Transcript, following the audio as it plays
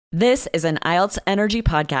This is an IELTS Energy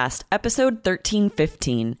Podcast, episode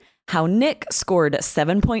 1315, How Nick Scored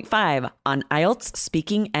 7.5 on IELTS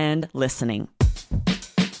Speaking and Listening.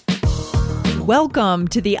 Welcome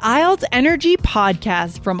to the IELTS Energy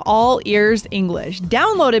Podcast from All Ears English,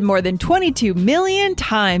 downloaded more than 22 million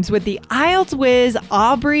times with the IELTS whiz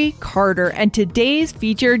Aubrey Carter and today's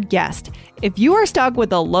featured guest. If you are stuck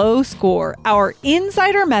with a low score, our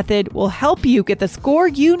insider method will help you get the score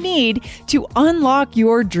you need to unlock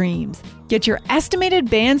your dreams. Get your estimated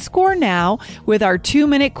band score now with our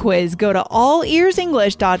 2-minute quiz. Go to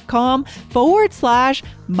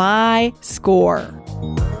allearsenglish.com/my score.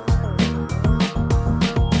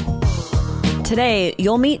 Today,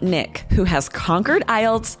 you'll meet Nick, who has conquered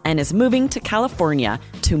IELTS and is moving to California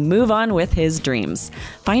to move on with his dreams.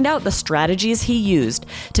 Find out the strategies he used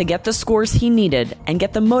to get the scores he needed and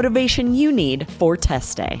get the motivation you need for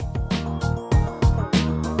test day.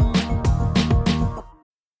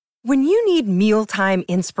 When you need mealtime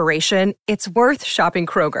inspiration, it's worth shopping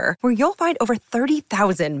Kroger, where you'll find over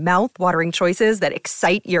 30,000 mouth-watering choices that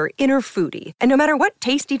excite your inner foodie. And no matter what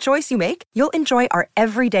tasty choice you make, you'll enjoy our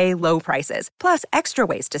everyday low prices, plus extra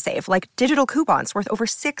ways to save, like digital coupons worth over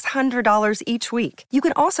 $600 each week. You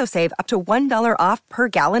can also save up to $1 off per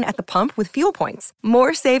gallon at the pump with fuel points.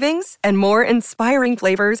 More savings and more inspiring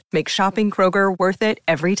flavors make shopping Kroger worth it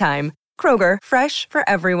every time. Kroger, fresh for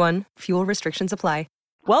everyone. Fuel restrictions apply.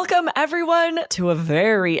 Welcome, everyone, to a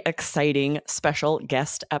very exciting special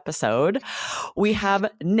guest episode. We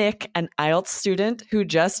have Nick, an IELTS student who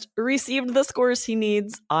just received the scores he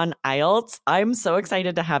needs on IELTS. I'm so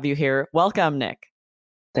excited to have you here. Welcome, Nick.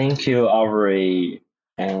 Thank you, Aubrey.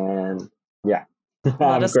 And yeah, Let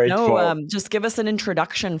I'm us grateful. know, just give us an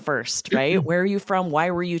introduction first, right? Where are you from?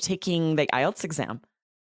 Why were you taking the IELTS exam?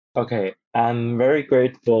 Okay, I'm very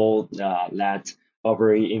grateful that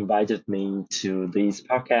Aubrey invited me to this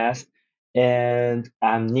podcast. And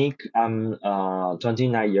I'm Nick. I'm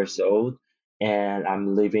 29 years old, and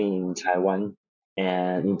I'm living in Taiwan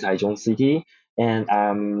and in Taichung City. And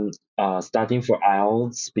I'm studying for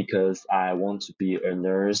IELTS because I want to be a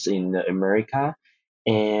nurse in America.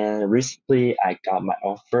 And recently, I got my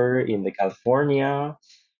offer in the California.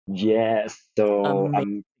 Yes, so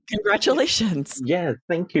Congratulations. yeah,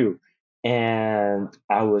 thank you. And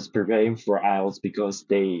I was preparing for IELTS because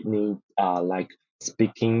they need like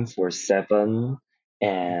speaking for 7,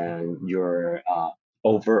 and your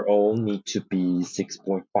overall need to be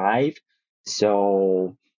 6.5.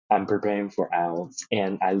 So I'm preparing for IELTS,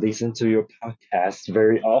 and I listen to your podcast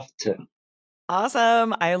very often.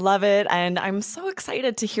 Awesome. I love it. And I'm so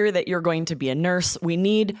excited to hear that you're going to be a nurse. We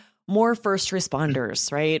need more first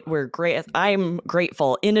responders, right? I'm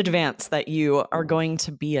grateful in advance that you are going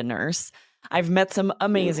to be a nurse. I've met some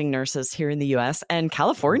amazing nurses here in the US and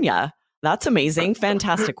California. That's amazing.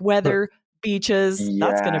 Fantastic weather, beaches.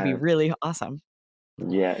 That's going to be Yeah, really awesome.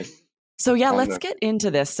 yes, So yeah, let's wonderful. get into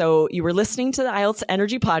this. So you were listening to the IELTS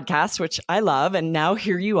Energy Podcast, which I love, and now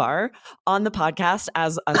here you are on the podcast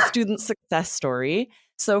as a student success story.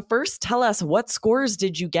 So first, tell us, what scores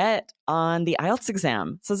did you get on the IELTS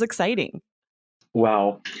exam? This is exciting.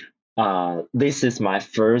 Well, this is my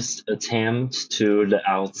first attempt to the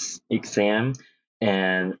IELTS exam,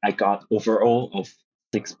 and I got overall of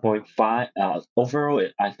 6.5. Overall,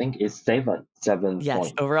 I think it's 7 Yes,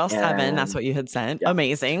 point. overall 7. That's And what you had sent. yeah,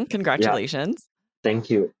 Amazing. yeah, Congratulations.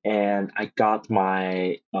 thank you. And I got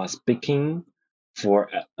my speaking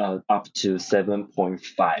for up to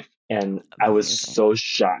 7.5, and I was Amazing. so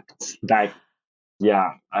shocked. Like,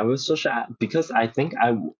 yeah, I was so shocked because I think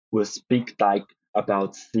I will speak like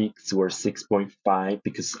about 6 or 6.5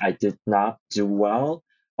 because I did not do well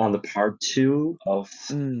on the part 2 of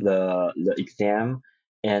Mm, the exam,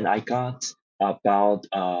 and I got about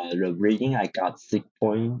the reading I got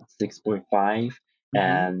 6.5, mhm.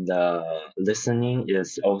 and listening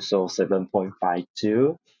is also 7.5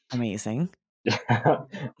 too. Amazing. So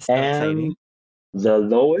And exciting. the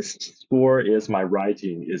lowest score is my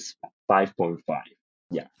writing is 5.5.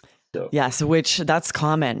 Yeah. So Yes, which that's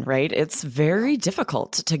common, right? It's very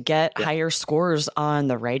difficult to get yeah. higher scores on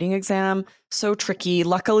the writing exam. So tricky.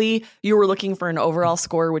 Luckily, you were looking for an overall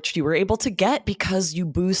score, which you were able to get because you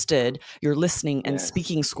boosted your listening and Yes.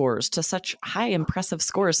 speaking scores to such high, impressive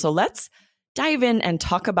scores. So let's dive in and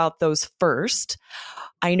talk about those first.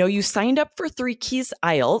 I know you signed up for 3 Keys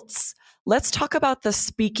IELTS. Let's talk about the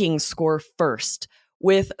speaking score first,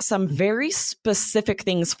 with some very specific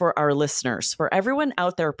things for our listeners, for everyone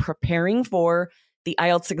out there preparing for the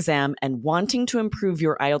IELTS exam and wanting to improve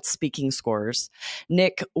your IELTS speaking scores.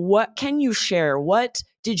 Nick, what can you share? What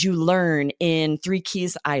did you learn in 3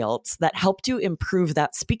 Keys IELTS that helped you improve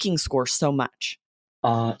that speaking score so much?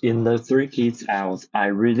 In the three kids out, I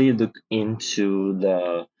really look into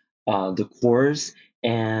the course,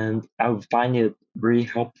 and I would find it really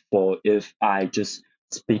helpful if I just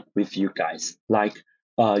speak with you guys. Like,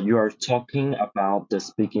 you are talking about the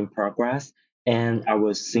speaking progress, and I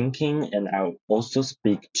was thinking, and I'll also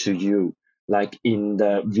speak to you, like in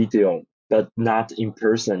the video, but not in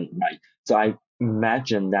person, right? So I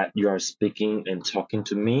imagine that you are speaking and talking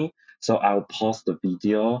to me. So I'll pause the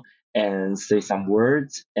video and say some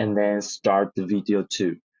words and then start the video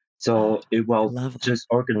too. So it I will love that. just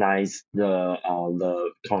organize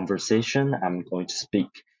the conversation I'm going to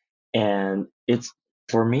speak, and it's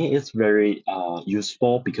for me it's very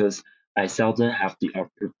useful because I seldom have the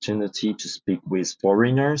opportunity to speak with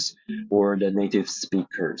foreigners or the native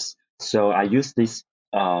speakers. So I use this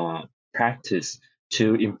uh, practice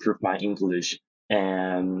to improve my English,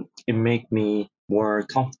 and it make me more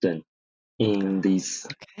confident in this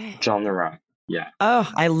Okay. genre. Yeah.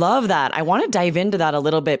 Oh, I love that. I want to dive into that a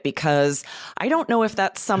little bit because I don't know if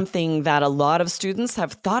that's something that a lot of students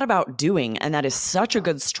have thought about doing. And that is such a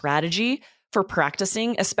good strategy for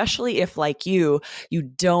practicing, especially if, like you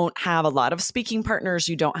don't have a lot of speaking partners,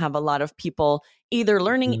 you don't have a lot of people either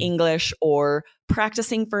learning Mm, English or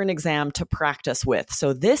practicing for an exam to practice with.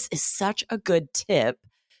 So, this is such a good tip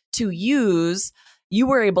to use. You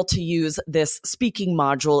were able to use this speaking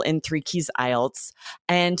module in Three Keys IELTS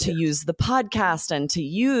and to yeah. use the podcast and to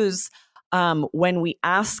use when we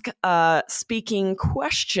ask a speaking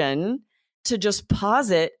question to just pause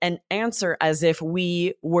it and answer as if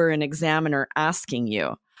we were an examiner asking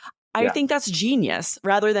you. I Yeah. think that's genius.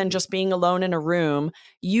 Rather than just being alone in a room,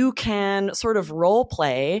 you can sort of role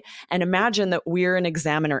play and imagine that we're an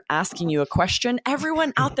examiner asking you a question.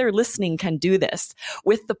 Everyone out there listening can do this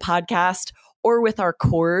with the podcast or with our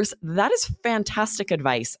course. That is fantastic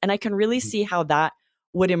advice. And I can really see how that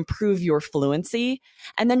would improve your fluency.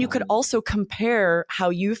 And then you could Um, also compare how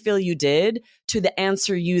you feel you did to the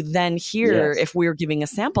answer you then hear yes. if we were giving a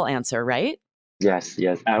sample answer, right? Yes.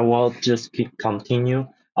 Yes. I will just keep continue.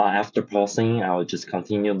 After pausing, I will just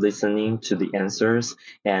continue listening to the answers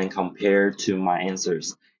and compare to my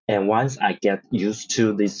answers. And once I get used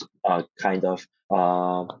to this kind of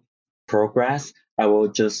progress, I will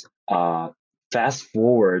just fast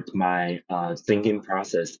forward my thinking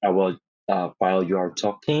process. I will, while you are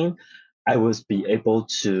talking, I will be able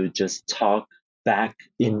to just talk back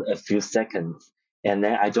in a few seconds, and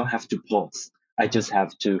then I don't have to pause. I just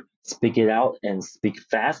have to speak it out and speak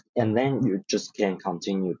fast, and then you just can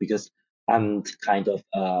continue because I'm kind of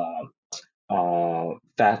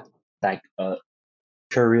fast, like a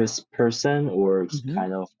curious person, or Mhm.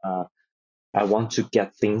 kind of I want to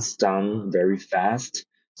get things done very fast.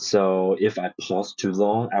 So if I pause too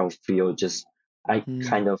long, I will feel just I Mm.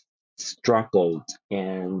 kind of struggled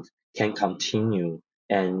and can continue,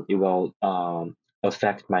 and it will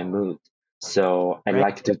affect my mood. So I Right.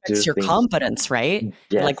 like It to do affects your things. confidence, right?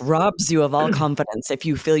 It like Yes, robs you of all confidence if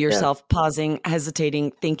you feel yes, yourself pausing,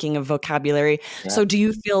 hesitating, thinking of vocabulary. yeah. So do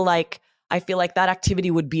you feel like I feel like that activity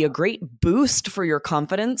would be a great boost for your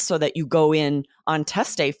confidence so that you go in on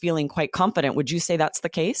test day feeling quite confident. Would you say that's the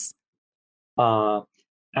case? Uh,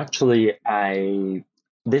 Actually, I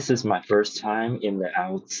this is my first time in the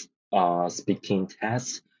IELTS speaking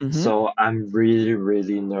test, Mhm. so I'm really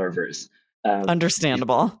really nervous. Bef-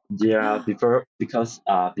 Understandable. yeah,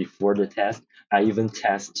 before the test, I even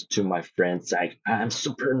test to my friends like I'm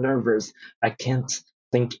super nervous. I can't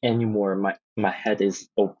think anymore. My head is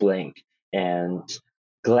all blank. And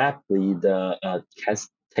gladly, the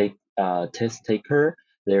test taker,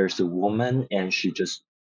 there's a woman, and she just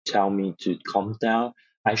tell me to calm down.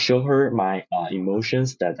 I show her my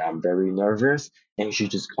emotions that I'm very nervous, and she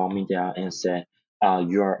just calmed me down and said,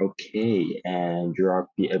 "You are okay, and you are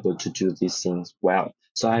be able to do these things well."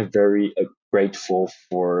 So I'm very grateful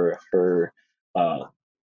for her uh,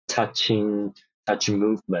 touching touching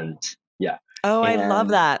movement. Yeah, Oh, I love and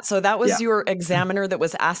that. So that yeah, was your examiner that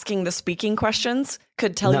was asking the speaking questions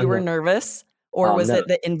could tell no, you were no, nervous, or was no, it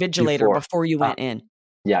the invigilator before, before you uh, went in?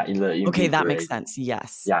 yeah, in the Okay, that makes invigilator. sense.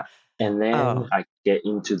 Yes. Yeah, and then Oh. I get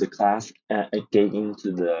into the class, I get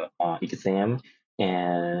into the exam,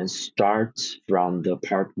 and start from the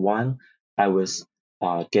part one. I was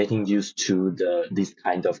getting used to the this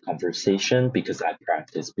kind of conversation because I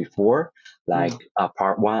practiced before. Like Mm.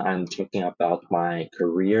 part one, I'm talking about my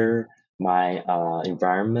career, my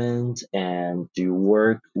environment, and do you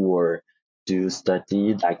work or do you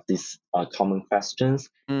study, like these common questions,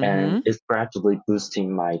 and Mhm. it's gradually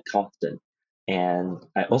boosting my confidence. And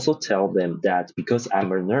I also tell them that because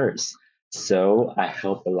I'm a nurse, so I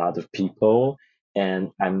help a lot of people.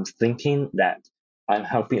 And I'm thinking that I'm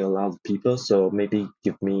helping a lot of people, so maybe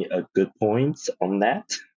give me a good points on that.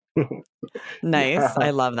 Nice. Yeah,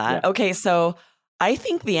 I love yeah. that. Okay, so I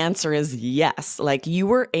think the answer is yes. Like you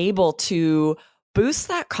were able to boost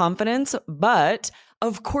that confidence, but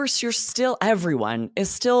of course, everyone is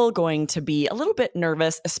still going to be a little bit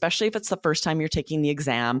nervous, especially if it's the first time you're taking the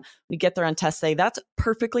exam. We get there on test day. That's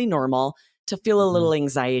perfectly normal to feel a Mhm. little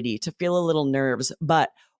anxiety, to feel a little nerves. But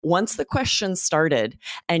once the questions started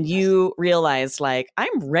and Yes. you realized like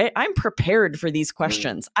I'm prepared for these Mm,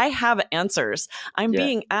 questions. I have answers. I'm yeah,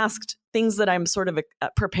 being asked things that I'm sort of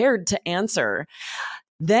prepared to answer,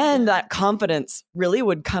 then yes, that confidence really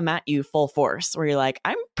would come at you full force where you're like,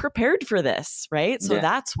 I'm prepared for this, right? So yeah,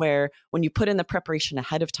 that's where, when you put in the preparation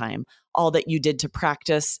ahead of time, all that you did to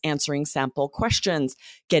practice answering sample questions,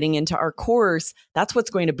 getting into our course, that's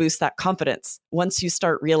what's going to boost that confidence once you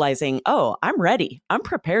start realizing, oh, I'm ready. I'm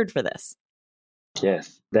prepared for this.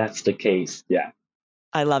 yes. That's the case. Yeah.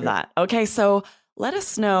 I love Yeah. that. Okay, so let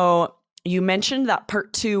us know. You mentioned that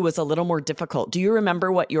part two was a little more difficult. Do you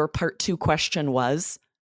remember what your part two question was?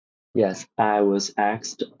 Yes, I was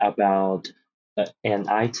asked about an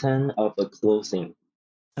item of a clothing.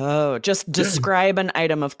 Oh, just describe an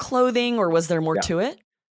item of clothing, or was there more Yeah. to it?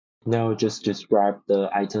 No, just describe the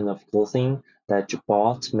item of clothing that you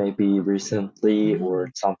bought maybe recently or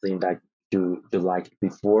Mm, something that you liked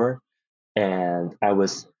before. And I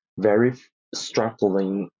was very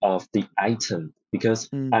struggling of the item because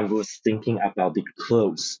mm, I was thinking about the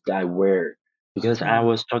clothes that I wear. Because I mm,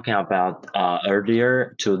 was talking about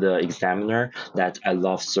earlier to the examiner that I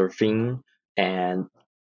love surfing, and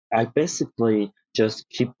I basically just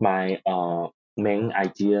keep my main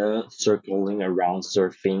idea circling around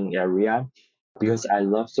surfing area because I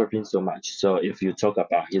love surfing so much. So if you talk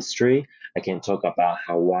about history, I can talk about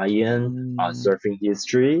Hawaiian mm. surfing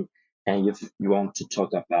history. And if you want to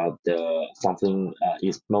talk about the something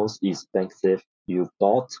is most expensive you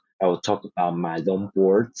bought, I will talk about my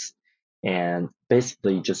longboards and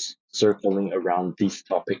basically just circling around this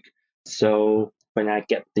topic. So when I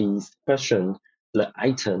get these questions, the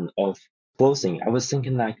item of clothing, I was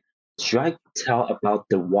thinking like, should I tell about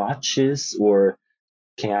the watches or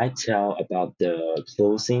can I tell about the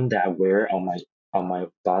clothing that I wear on my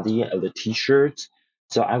body, the t-shirts?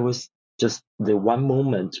 So I was just the one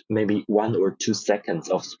moment, maybe 1 or 2 seconds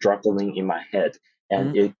of struggling in my head,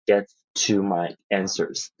 and Mm. it gets to my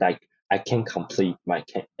answers. Like I can complete my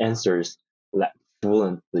answers like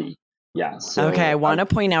fluently. Yeah. Okay, I So I want to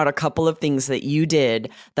point out a couple of things that you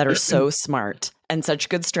did that are so smart and such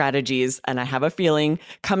good strategies. And I have a feeling,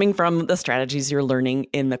 coming from the strategies you're learning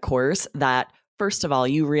in the course, that first of all,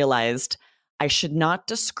 you realized I should not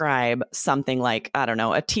describe something like, I don't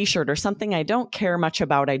know, a t shirt or something I don't care much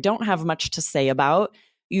about, I don't have much to say about.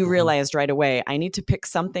 You Mhm. realized right away, I need to pick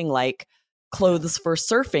something like clothes for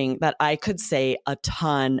surfing that I could say a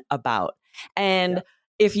ton about. Yeah. And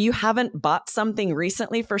if you haven't bought something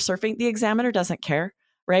recently for surfing, the examiner doesn't care,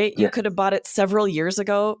 right? You Yes. could have bought it several years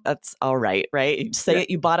ago. That's all right, right? You say Yeah. it,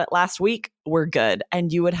 you bought it last week, we're good.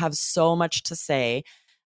 And you would have so much to say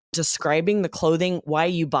describing the clothing, why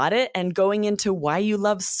you bought it, and going into why you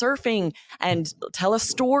love surfing and tell a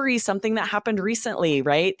story, something that happened recently,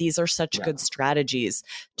 right? These are such Yeah. good strategies.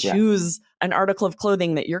 Yeah. Choose an article of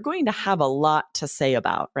clothing that you're going to have a lot to say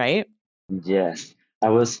about, right? Yes, I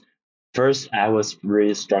was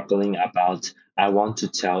really struggling about I want to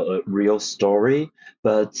tell a real story,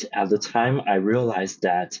 but at the time I realized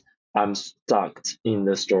that I'm stuck in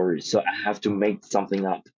the story, so I have to make something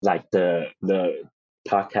up, like the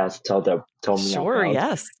podcast told me Sure, about.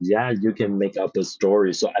 yes. Yeah, you can make up a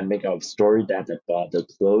story. So I make up a story that I bought the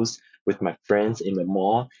clothes with my friends in the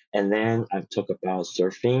mall, and then I talk about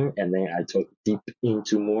surfing, and then I talk deep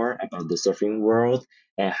into more about the surfing world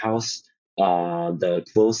and how the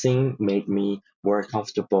clothing made me more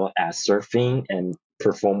comfortable at surfing and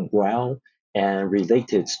perform well and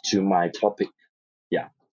related to my topic. Yeah.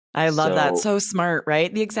 I love that. So So smart,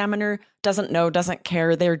 right? The examiner doesn't know, doesn't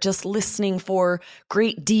care. They're just listening for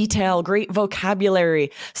great detail, great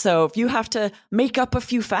vocabulary. So if you have to make up a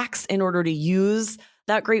few facts in order to use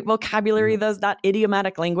that great vocabulary, mhm, that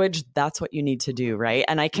idiomatic language, that's what you need to do, right?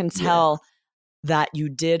 And I can yes. tell that you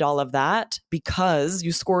did all of that because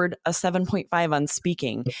you scored a 7.5 on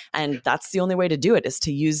speaking. And that's the only way to do it, is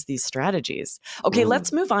to use these strategies. Okay, let's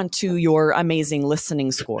Mm, move on to your amazing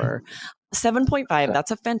listening score. 7.5, okay. that's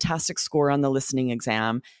a fantastic score on the listening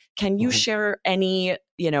exam. Can you Mhm. share any,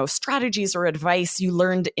 strategies or advice you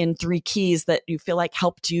learned in three keys that you feel like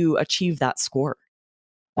helped you achieve that score?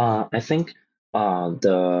 I think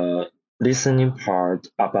the listening part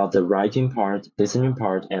about the writing part, listening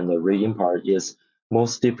part, and the reading part is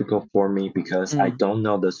most difficult for me because I don't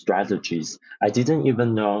know the strategies. I didn't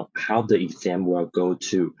even know how the exam will go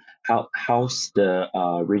to. How's the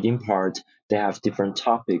reading part? They have different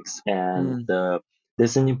topics, and the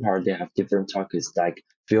listening part they have different topics like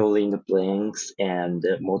fill in the blanks and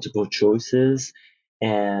the multiple choices.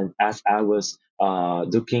 And as I was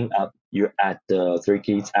looking up you at the three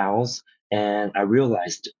keys IELTS, and I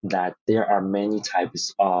realized that there are many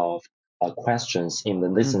types of questions in the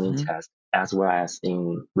listening test as well as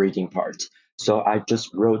in reading part. So I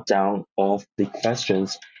just wrote down all the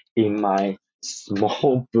questions in my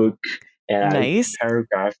small book and I Nice.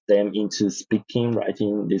 paragraphed them into speaking,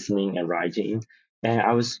 writing, listening, and writing. And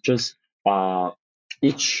I was just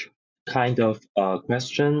each kind of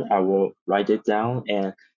question, I will write it down,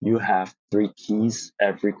 and you have three keys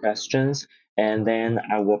every questions, and then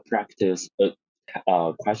I will practice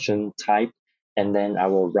a question type, and then I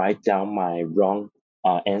will write down my wrong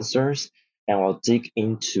answers, and I'll dig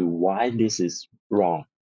into why this is wrong,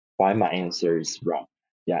 why my answer is wrong.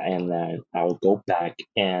 Yeah, and then I'll go back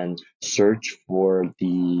and search for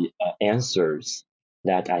the answers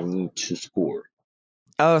that I need to score.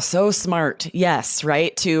 Oh, so smart. Yes,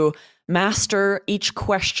 right. To master each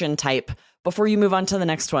question type before you move on to the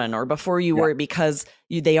next one or before you worry, because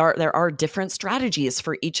there are different strategies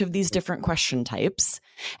for each of these different question types.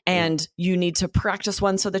 And you need to practice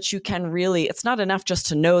one so that you can really, it's not enough just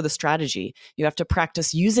to know the strategy. You have to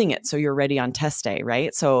practice using it so you're ready on test day,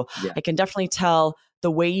 right? So I can definitely tell the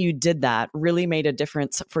way you did that really made a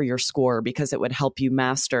difference for your score because it would help you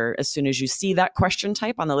master as soon as you see that question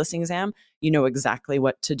type on the listening exam, you know exactly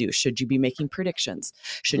what to do. Should you be making predictions?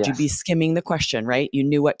 Should you be skimming the question, right? You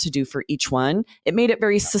knew what to do for each one. It made it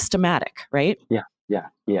very systematic, right? Yeah.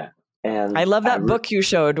 And I love that book you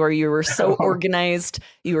showed where you were so organized.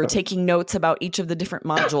 You were taking notes about each of the different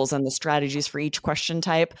modules and the strategies for each question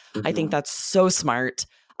type. I think that's so smart.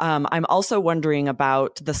 I'm also wondering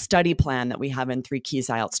about the study plan that we have in 3 Keys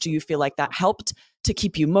IELTS. Do you feel like that helped to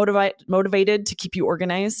keep you motivated, to keep you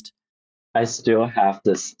organized? I still have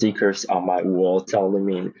the stickers on my wall telling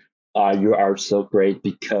me, you are so great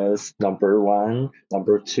because number 1,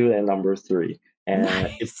 number 2, and number 3. And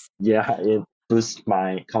Nice. it boosts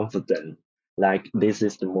my confidence. Like this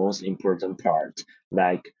is the most important part.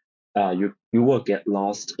 Like you will get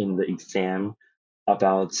lost in the exam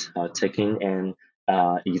about taking an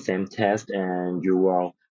exam test, and you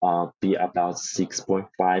will be about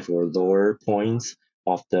 6.5 or lower points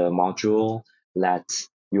of the module that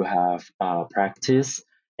you have practiced,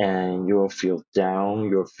 and you will feel down,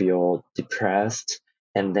 you'll feel depressed,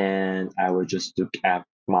 and then I will just look at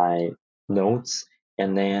my notes,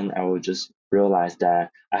 and then I will just realize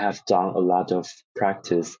that I have done a lot of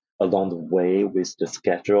practice along the way with the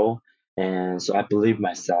schedule, and so I believe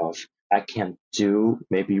myself I can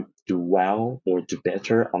maybe do well or do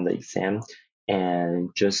better on the exam,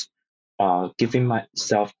 and just giving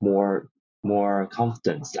myself more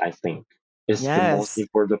confidence. I think is the most Yes.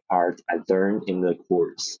 important part I learned in the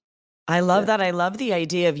course. I love that. I love the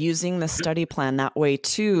idea of using the study plan that way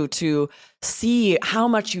too, to see how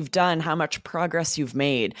much you've done, how much progress you've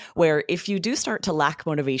made, where if you do start to lack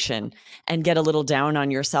motivation and get a little down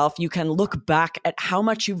on yourself, you can look back at how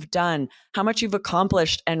much you've done, how much you've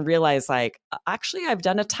accomplished, and realize like, actually, I've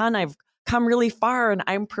done a ton. I've come really far and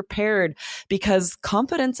I'm prepared, because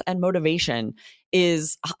confidence and motivation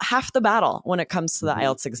is half the battle when it comes to the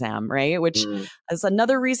IELTS exam, right? Which is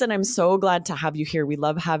another reason I'm so glad to have you here. We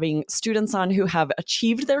love having students on who have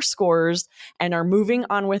achieved their scores and are moving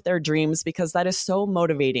on with their dreams, because that is so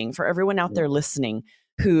motivating for everyone out there listening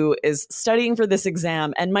who is studying for this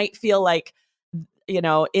exam and might feel like, you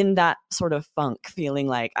know, in that sort of funk, feeling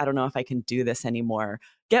like, I don't know if I can do this anymore.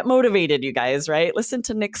 Get motivated, you guys, right? Listen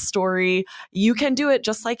to Nick's story. You can do it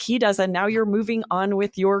just like he does. And now you're moving on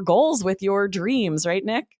with your goals, with your dreams, right,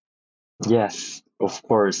 Nick? Yes, of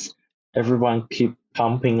course. Everyone keep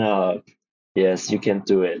pumping up. Yes, you can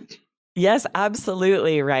do it. Yes,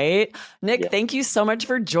 absolutely. Right. Nick, thank you so much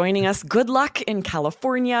for joining us. Good luck in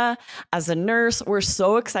California as a nurse. We're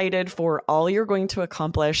so excited for all you're going to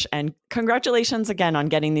accomplish. And congratulations again on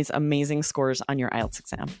getting these amazing scores on your IELTS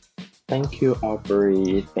exam. Thank you,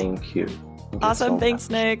 Aubrey. Thank you. Awesome. Thanks,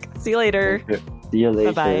 Nick. See you later. See you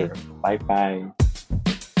later. Bye-bye. Bye-bye.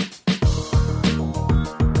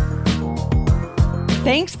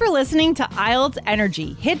 Thanks for listening to IELTS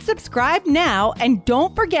Energy. Hit subscribe now, and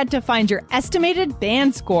don't forget to find your estimated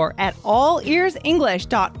band score at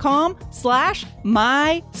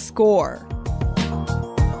allearsenglish.com/myscore.